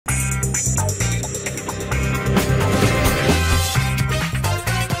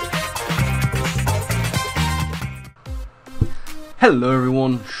Hello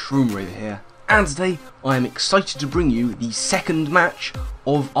everyone, Shroomraver here, and today I am excited to bring you the second match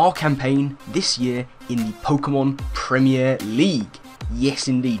of our campaign this year in the Pokemon Premier League. Yes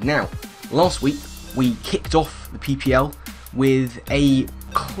indeed. Now, last week we kicked off the PPL with a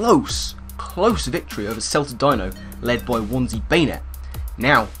close victory over Celta Dino led by Onesie Bayonet.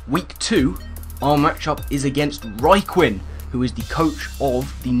 Now, week 2, our matchup is against RhyQuinn, who is the coach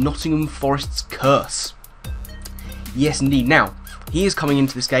of the Nottingham Forest's Curse. Yes indeed. Now, he is coming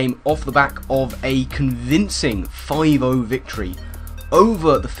into this game off the back of a convincing 5-0 victory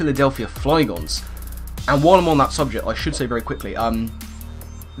over the Philadelphia Flygons. And while I'm on that subject, I should say very quickly,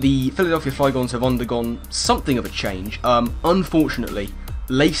 the Philadelphia Flygons have undergone something of a change. Unfortunately,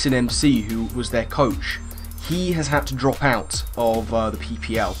 Layson MC, who was their coach, he has had to drop out of the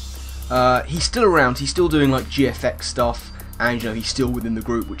PPL. He's still around, he's still doing like GFX stuff, and he's still within the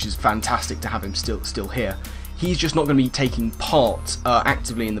group, which is fantastic to have him still here. He's just not going to be taking part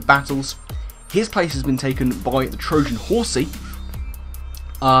actively in the battles. His place has been taken by the Trojan Horsea,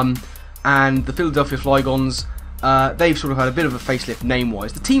 and the Philadelphia Flygons. They've sort of had a bit of a facelift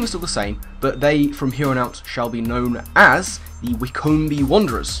name-wise. The team is still the same, but they, from here on out, shall be known as the Wycombe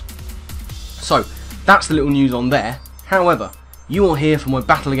Wanderers. So, that's the little news on there. However, you are here for my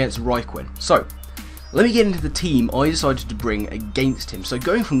battle against RhyQuinn. So, let me get into the team I decided to bring against him. So,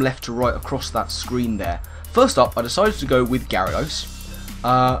 going from left to right across that screen there. First up, I decided to go with Gyarados.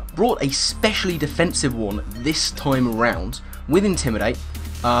 Brought a specially defensive one this time around with Intimidate,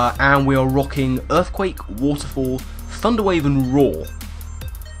 and we are rocking Earthquake, Waterfall, Thunderwave and Roar.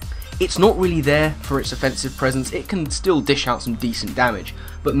 It's not really there for its offensive presence. It can still dish out some decent damage,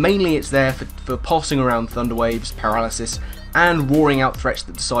 but mainly it's there for passing around Thunderwaves, Paralysis, and roaring out threats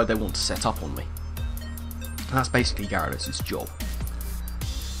that decide they want to set up on me. That's basically Gyarados' job.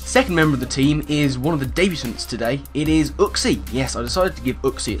 Second member of the team is one of the debutants today. It is Uxie. Yes, I decided to give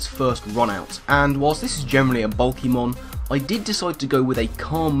Uxie its first run out, and whilst this is generally a bulky mon, I did decide to go with a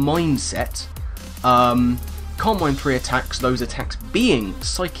Calm Mind set. Calm Mind 3 attacks, those attacks being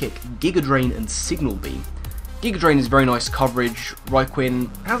Psychic, Giga Drain and Signal Beam. Giga Drain is very nice coverage.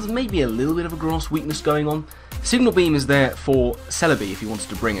 RhyQuinn has maybe a little bit of a grass weakness going on. Signal Beam is there for Celebi if he wanted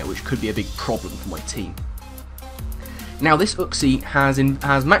to bring it, which could be a big problem for my team. Now, this Uxie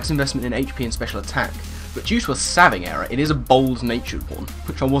has max investment in HP and special attack, but due to a saving error, it is a bold-natured one,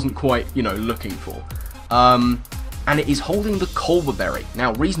 which I wasn't quite, looking for. And it is holding the Culver Berry.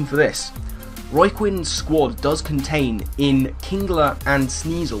 Now, reason for this: RhyQuinn's squad does contain in Kingler and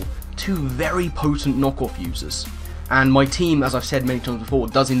Sneasel two very potent knockoff users, and my team, as I've said many times before,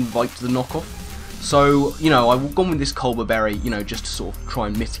 does invite the knockoff. So, I've gone with this Culver Berry, just to sort of try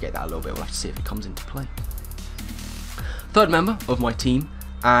and mitigate that a little bit. We'll have to see if it comes into play. Third member of my team,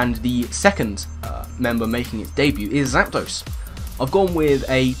 and the second member making its debut, is Zapdos. I've gone with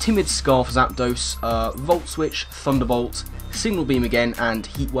a Timid Scarf Zapdos, Volt Switch, Thunderbolt, Signal Beam again, and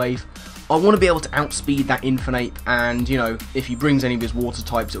Heat Wave. I want to be able to outspeed that Infernape, and if he brings any of his water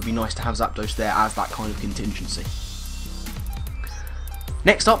types, it would be nice to have Zapdos there as that kind of contingency.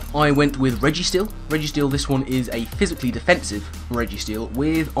 Next up, I went with Registeel. Registeel, this one is a physically defensive Registeel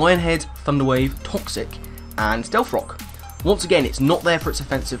with Iron Head, Thunderwave, Toxic, and Stealth Rock. Once again, it's not there for its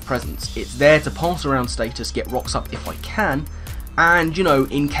offensive presence. It's there to pass around status, get rocks up if I can, and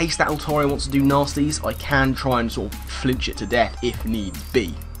in case that Altaria wants to do nasties, I can try and sort of flinch it to death if needs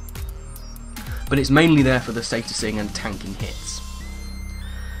be. But it's mainly there for the statusing and tanking hits.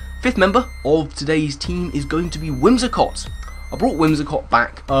 Fifth member of today's team is going to be Whimsicott. I brought Whimsicott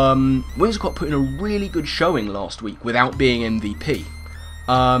back. Whimsicott put in a really good showing last week without being MVP.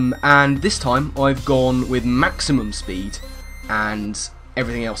 And this time I've gone with maximum speed and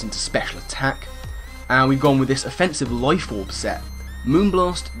everything else into special attack, and we've gone with this offensive Life Orb set: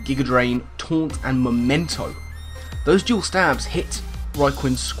 Moonblast, Giga Drain, Taunt and Memento. Those dual stabs hit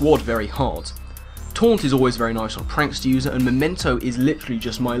RhyQuinn's squad very hard. Taunt is always very nice on a Prankster user, and Memento is literally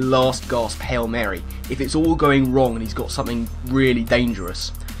just my last gasp Hail Mary. If it's all going wrong and he's got something really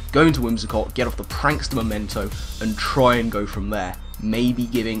dangerous, go into Whimsicott, get off the Prankster Memento and try and go from there, maybe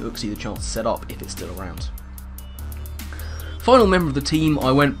giving Uxie the chance to set up if it's still around. Final member of the team,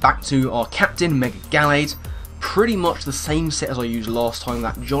 I went back to our captain, Mega-Gallade. Pretty much the same set as I used last time,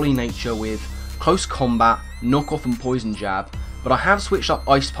 that Jolly Nature with Close Combat, Knockoff and Poison Jab, but I have switched up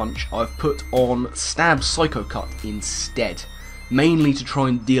Ice Punch. I've put on Stab Psycho Cut instead, mainly to try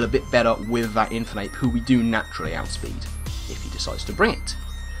and deal a bit better with that Infernape, who we do naturally outspeed, if he decides to bring it.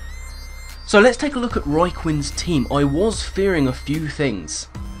 So let's take a look at RhyQuinn's team. I was fearing a few things,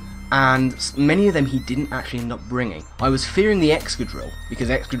 and many of them he didn't actually end up bringing. I was fearing the Excadrill, because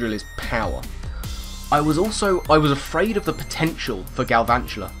Excadrill is power. I was afraid of the potential for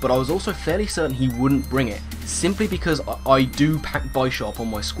Galvantula, but I was also fairly certain he wouldn't bring it, simply because I do pack Bisharp on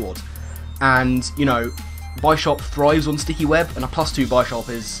my squad. And, you know, Bisharp thrives on Sticky Web, and a +2 Bisharp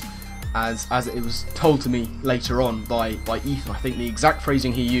is, as it was told to me later on by Ethan, I think the exact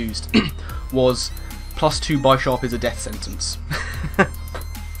phrasing he used was, +2 Bisharp is a death sentence.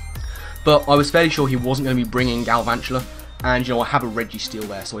 But I was fairly sure he wasn't going to be bringing Galvantula. And, you know, I have a Registeel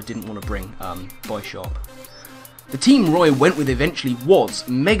there, so I didn't want to bring Bisharp. The team Roy went with eventually was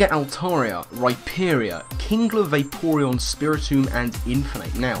Mega-Altaria, Rhyperia, Kingler, Vaporeon, Spiritomb, and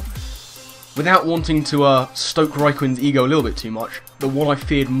Infinite. Now, without wanting to stoke RhyQuinn's ego a little bit too much, the one I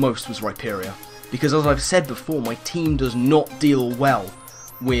feared most was Rhyperia. Because, as I've said before, my team does not deal well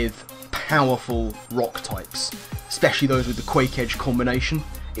with powerful rock types, especially those with the Quake Edge combination.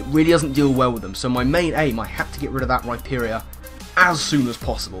 It really doesn't deal well with them, so my main aim, I had to get rid of that Rhyperia as soon as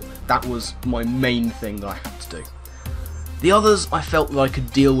possible. That was my main thing that I had to do. The others I felt that I could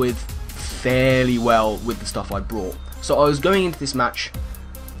deal with fairly well with the stuff I brought, so I was going into this match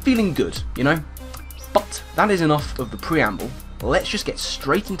feeling good, you know? But that is enough of the preamble. Let's just get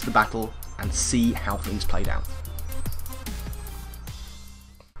straight into the battle and see how things played out.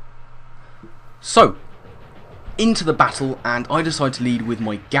 So, into the battle, and I decide to lead with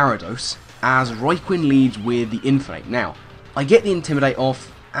my Gyarados, as RhyQuinn leads with the Infinite. Now, I get the Intimidate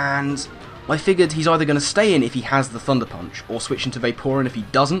off, and I figured he's either going to stay in if he has the Thunder Punch, or switch into Vaporeon if he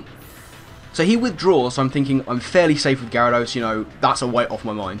doesn't. So he withdraws, so I'm thinking I'm fairly safe with Gyarados, you know, that's a weight off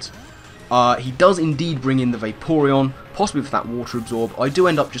my mind. He does indeed bring in the Vaporeon, possibly for that Water Absorb. I do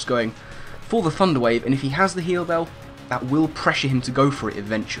end up just going for the Thunder Wave, and if he has the Heal Bell, that will pressure him to go for it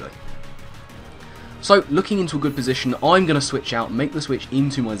eventually. So, looking into a good position, I'm going to switch out, make the switch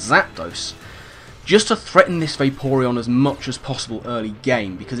into my Zapdos, just to threaten this Vaporeon as much as possible early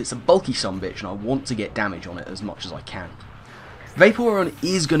game, because it's a bulky sumbitch and I want to get damage on it as much as I can. Vaporeon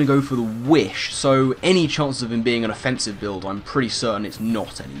is going to go for the Wish, so any chances of him being an offensive build, I'm pretty certain it's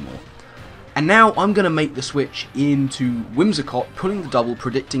not anymore. And now I'm going to make the switch into Whimsicott, pulling the double,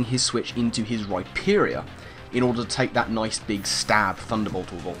 predicting his switch into his Rhyperia, in order to take that nice big stab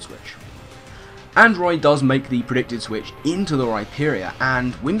Thunderbolt or Volt Switch. And Roy does make the predicted switch into the Rhyperia,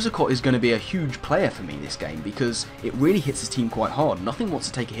 and Whimsicott is going to be a huge player for me this game because it really hits his team quite hard. Nothing wants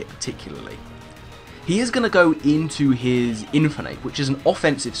to take a hit particularly. He is going to go into his Infinite, which is an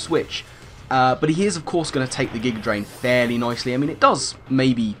offensive switch, but he is of course going to take the Giga Drain fairly nicely. I mean, it does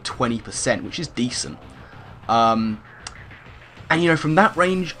maybe 20%, which is decent. And you know, from that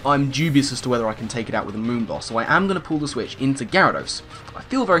range, I'm dubious as to whether I can take it out with a Moonblast, so I am going to pull the switch into Gyarados. I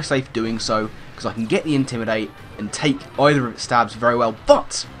feel very safe doing so, because I can get the Intimidate and take either of its stabs very well,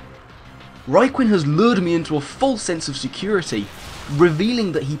 but RhyQuinn has lured me into a false sense of security,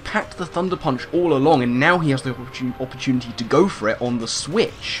 revealing that he packed the Thunder Punch all along, and now he has the opportunity to go for it on the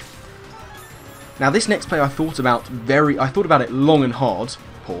switch. Now this next play I thought about it long and hard,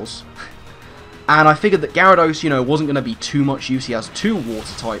 pause, and I figured that Gyarados, you know, wasn't going to be too much use. He has 2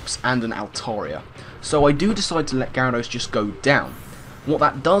 water types and an Altaria. So I do decide to let Gyarados just go down. What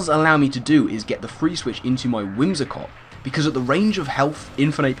that does allow me to do is get the free switch into my Whimsicott, because at the range of health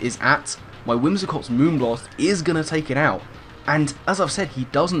Infinite is at, my Whimsicott's Moonblast is going to take it out. And as I've said, he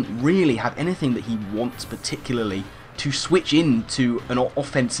doesn't really have anything that he wants particularly to switch into an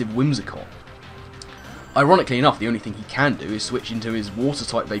offensive Whimsicott. Ironically enough, the only thing he can do is switch into his water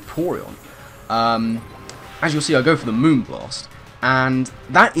type Vaporeon. As you'll see, I go for the Moonblast, and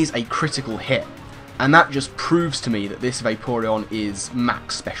that is a critical hit, and that just proves to me that this Vaporeon is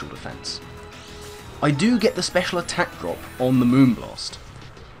max special defense. I do get the special attack drop on the Moonblast.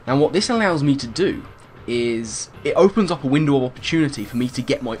 Now what this allows me to do is it opens up a window of opportunity for me to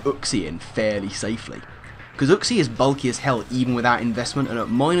get my Uxie in fairly safely. Because Uxie is bulky as hell even without investment, and at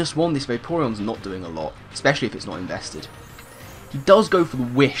 -1 this Vaporeon's not doing a lot, especially if it's not invested. He does go for the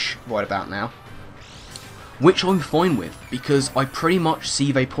Wish right about now, which I'm fine with, because I pretty much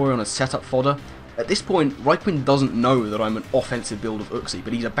see Vaporeon as setup fodder. At this point, RhyQuinn doesn't know that I'm an offensive build of Uxie,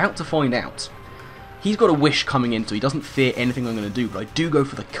 but he's about to find out. He's got a Wish coming in, so he doesn't fear anything I'm going to do, but I do go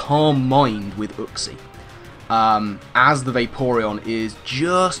for the Calm Mind with Uxie. As the Vaporeon is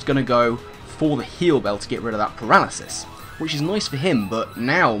just going to go for the Heal Bell to get rid of that Paralysis, which is nice for him, but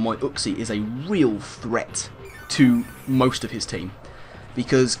now my Uxie is a real threat to most of his team,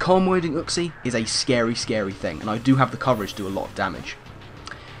 because Calm Minding Uxie is a scary, scary thing, and I do have the coverage to do a lot of damage.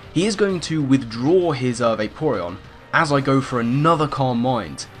 He is going to withdraw his Vaporeon as I go for another Calm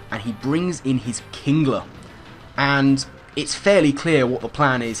Mind, and he brings in his Kingler, and it's fairly clear what the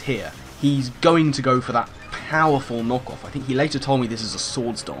plan is here. He's going to go for that powerful knockoff. I think he later told me this is a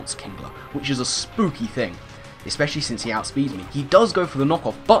Swords Dance Kingler, which is a spooky thing, especially since he outspeeds me. He does go for the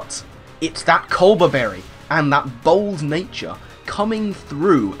knockoff, but it's that Culber Berry and that bold nature coming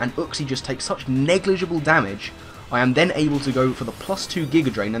through, and Uxie just takes such negligible damage. I am then able to go for the +2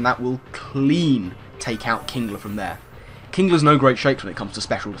 Giga Drain, and that will clean take out Kingler from there. Kingler's no great shakes when it comes to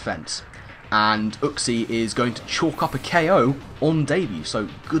special defense, and Uxie is going to chalk up a KO on debut, so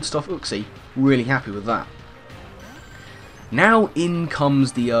good stuff Uxie, really happy with that. Now in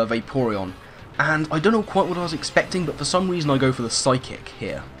comes the Vaporeon, and I don't know quite what I was expecting, but for some reason I go for the Psychic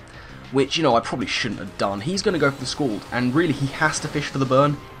here, which, you know, I probably shouldn't have done. He's going to go for the Scald, and really he has to fish for the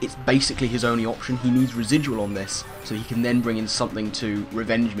burn. It's basically his only option. He needs residual on this, so he can then bring in something to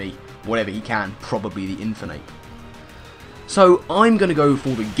revenge me, whatever he can, probably the Infernape. So I'm going to go for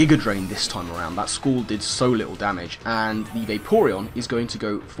the Giga Drain this time around. That Scald did so little damage, and the Vaporeon is going to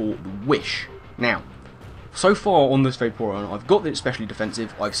go for the Wish. Now, so far on this Vaporeon, I've got that it's specially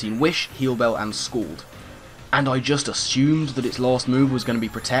defensive, I've seen Wish, Heal Bell, and Scald. And I just assumed that its last move was going to be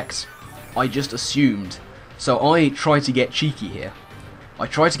Protect. I just assumed. So I tried to get cheeky here. I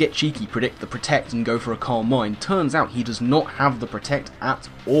tried to get cheeky, predict the Protect, and go for a Calm Mind. Turns out he does not have the Protect at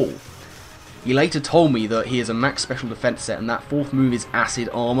all. He later told me that he has a max special defense set, and that 4th move is Acid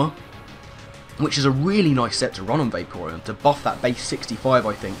Armor, which is a really nice set to run on Vaporeon, to buff that base 65,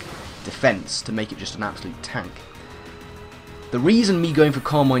 I think, defense, to make it just an absolute tank. The reason me going for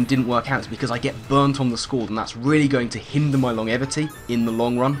Calm Mind didn't work out is because I get burnt on the Scald, and that's really going to hinder my longevity in the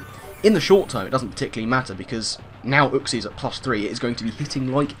long run. In the short term, it doesn't particularly matter, because now Uxie is at +3, it is going to be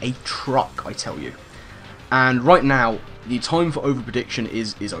hitting like a truck, I tell you. And right now, the time for over-prediction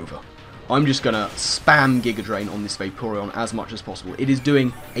is over. I'm just going to spam Giga Drain on this Vaporeon as much as possible. It is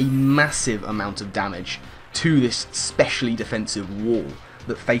doing a massive amount of damage to this specially defensive wall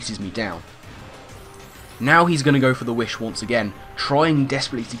that faces me down. Now he's going to go for the Wish once again, trying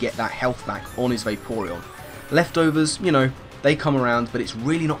desperately to get that health back on his Vaporeon. Leftovers, you know, they come around, but it's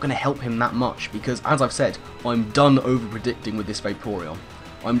really not going to help him that much, because as I've said, I'm done over-predicting with this Vaporeon.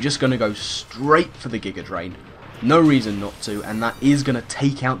 I'm just going to go straight for the Giga Drain. No reason not to, and that is going to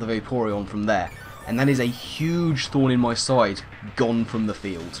take out the Vaporeon from there. And that is a huge thorn in my side, gone from the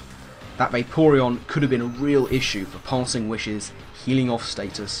field. That Vaporeon could have been a real issue for passing wishes, healing off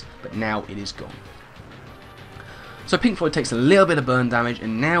status, but now it is gone. So Pink Floyd takes a little bit of burn damage,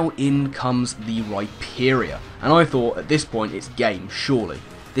 and now in comes the Rhyperior. And I thought at this point it's game, surely.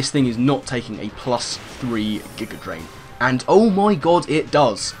 This thing is not taking a +3 Giga Drain. And oh my god, it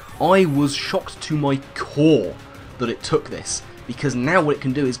does. I was shocked to my core that it took this, because now what it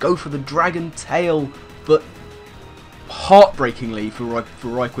can do is go for the Dragon Tail, but heartbreakingly for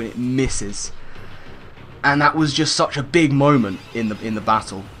RhyQuinn it misses. And that was just such a big moment in the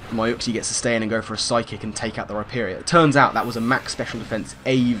battle. My Uxie gets to stay in and go for a Psychic and take out the Rhyperior. It turns out that was a max special defense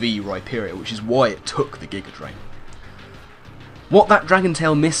AV Rhyperior, which is why it took the Giga Drain. What that Dragon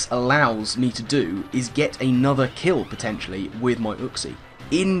Tail miss allows me to do is get another kill, potentially, with my Uxie.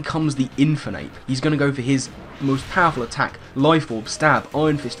 In comes the Infernape. He's going to go for his most powerful attack, Life Orb, Stab,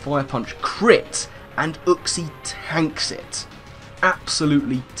 Iron Fist, Fire Punch, crit, and Uxie tanks it.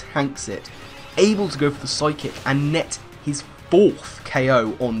 Absolutely tanks it. Able to go for the Psychic and net his 4th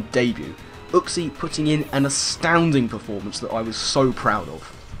KO on debut. Uxie putting in an astounding performance that I was so proud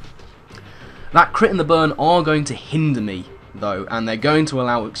of. That crit and the burn are going to hinder me, though, and they're going to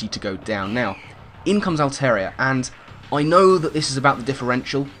allow Uxie to go down. Now, in comes Altaria, and I know that this is about the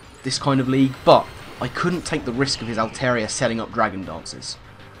differential, this kind of league, but I couldn't take the risk of his Altaria setting up Dragon Dances.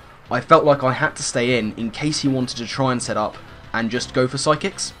 I felt like I had to stay in case he wanted to try and set up and just go for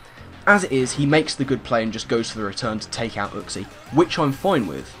Psychics. As it is, he makes the good play and just goes for the return to take out Uxie, which I'm fine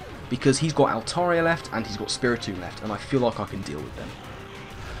with, because he's got Altaria left and he's got Spiritomb left, and I feel like I can deal with them.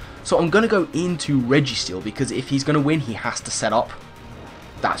 So I'm going to go into Registeel, because if he's going to win, he has to set up.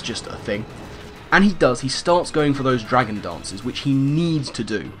 That's just a thing. And he does. He starts going for those Dragon Dances, which he needs to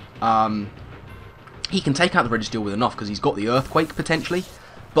do. He can take out the Registeel with enough, because he's got the Earthquake, potentially.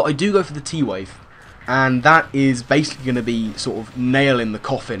 But I do go for the T-Wave. And that is basically going to be sort of nail in the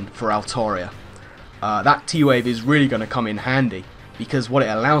coffin for Altaria. That T-Wave is really going to come in handy, because what it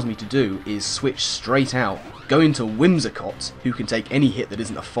allows me to do is switch straight out, go into Whimsicott, who can take any hit that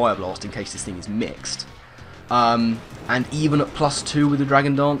isn't a Fire Blast in case this thing is mixed. And even at +2 with the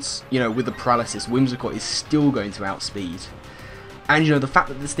Dragon Dance, you know, with the Paralysis, Whimsicott is still going to outspeed. And you know, the fact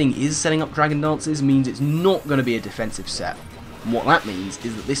that this thing is setting up Dragon Dances means it's not going to be a defensive set. And what that means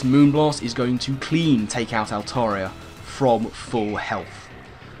is that this Moonblast is going to clean take out Altaria from full health.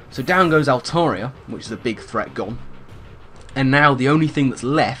 So down goes Altaria, which is a big threat gone. And now the only thing that's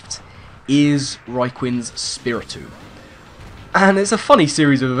left is RhyQuinn's Spiritomb. And it's a funny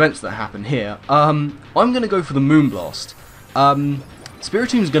series of events that happen here. I'm going to go for the Moonblast.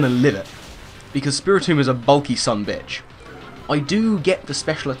 Spiritomb's going to live it, because Spiritomb is a bulky son bitch. I do get the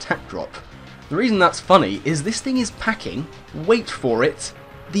special attack drop. The reason that's funny is this thing is packing, wait for it,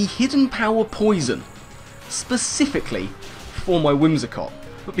 the hidden power poison, specifically for my Whimsicott.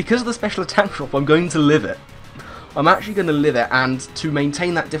 But because of the special attack drop, I'm going to live it. I'm actually going to live it, and to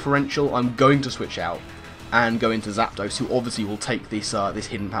maintain that differential, I'm going to switch out and go into Zapdos, who obviously will take this this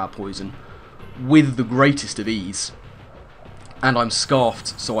hidden power poison with the greatest of ease. And I'm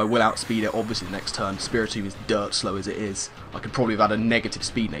Scarfed, so I will outspeed it obviously the next turn. Spiritomb is dirt slow as it is. I could probably have had a negative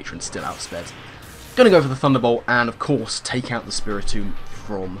speed nature and still outsped. Gonna go for the Thunderbolt and of course take out the Spiritomb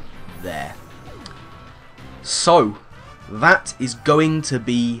from there. So, that is going to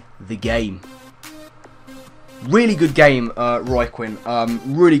be the game. Really good game, RhyQuinn.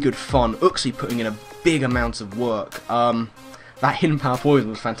 Really good fun. Uxie putting in a big amount of work. That hidden power poison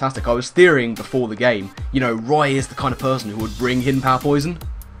was fantastic. I was theorying before the game, you know, Ry is the kind of person who would bring hidden power poison,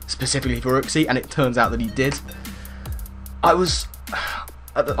 specifically for Uxie, and it turns out that he did. At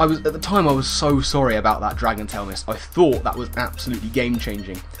the time I was so sorry about that Dragon Tail miss. I thought that was absolutely game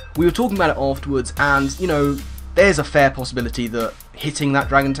changing. We were talking about it afterwards, and you know, there's a fair possibility that hitting that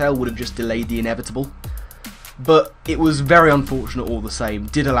Dragon Tail would have just delayed the inevitable. But it was very unfortunate all the same.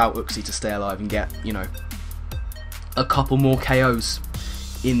 Did allow Uxie to stay alive and get, you know, a couple more KOs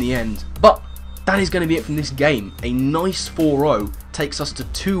in the end. But that is going to be it from this game. A nice 4-0 takes us to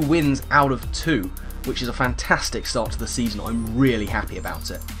 2 wins out of 2, which is a fantastic start to the season. I'm really happy about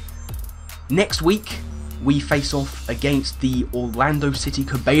it. Next week, we face off against the Orlando City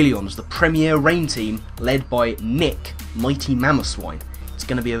Cobalions, the Premier Rain team led by Nick, Mighty Mamoswine. It's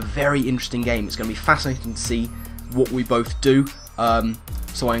going to be a very interesting game. It's going to be fascinating to see what we both do.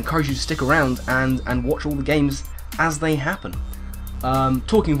 So I encourage you to stick around and watch all the games as they happen.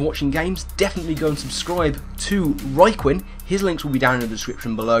 Talking of watching games, definitely go and subscribe to RhyQuinn. His links will be down in the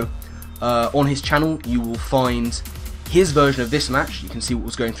description below. On his channel you will find his version of this match. You can see what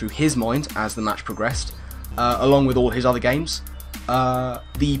was going through his mind as the match progressed, along with all his other games. The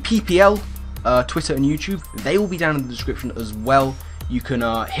PPL, Twitter and YouTube, they will be down in the description as well. You can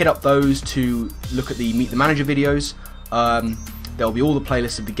hit up those to look at the Meet the Manager videos. There will be all the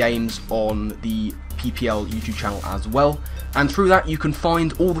playlists of the games on the PPL YouTube channel as well. And through that you can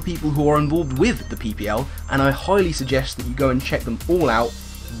find all the people who are involved with the PPL, and I highly suggest that you go and check them all out.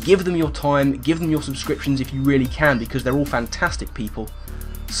 Give them your time, give them your subscriptions if you really can, because they're all fantastic people.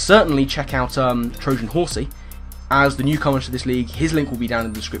 Certainly check out Trojan Horsea as the newcomer to this league. His link will be down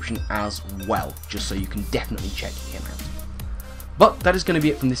in the description as well, just so you can definitely check him out. But that is going to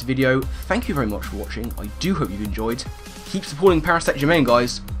be it from this video. Thank you very much for watching. I do hope you've enjoyed. Keep supporting Parasect Germain,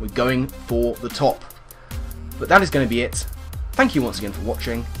 guys. We're going for the top. But that is going to be it. Thank you once again for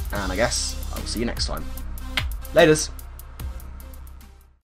watching, and I guess I will see you next time. Laters.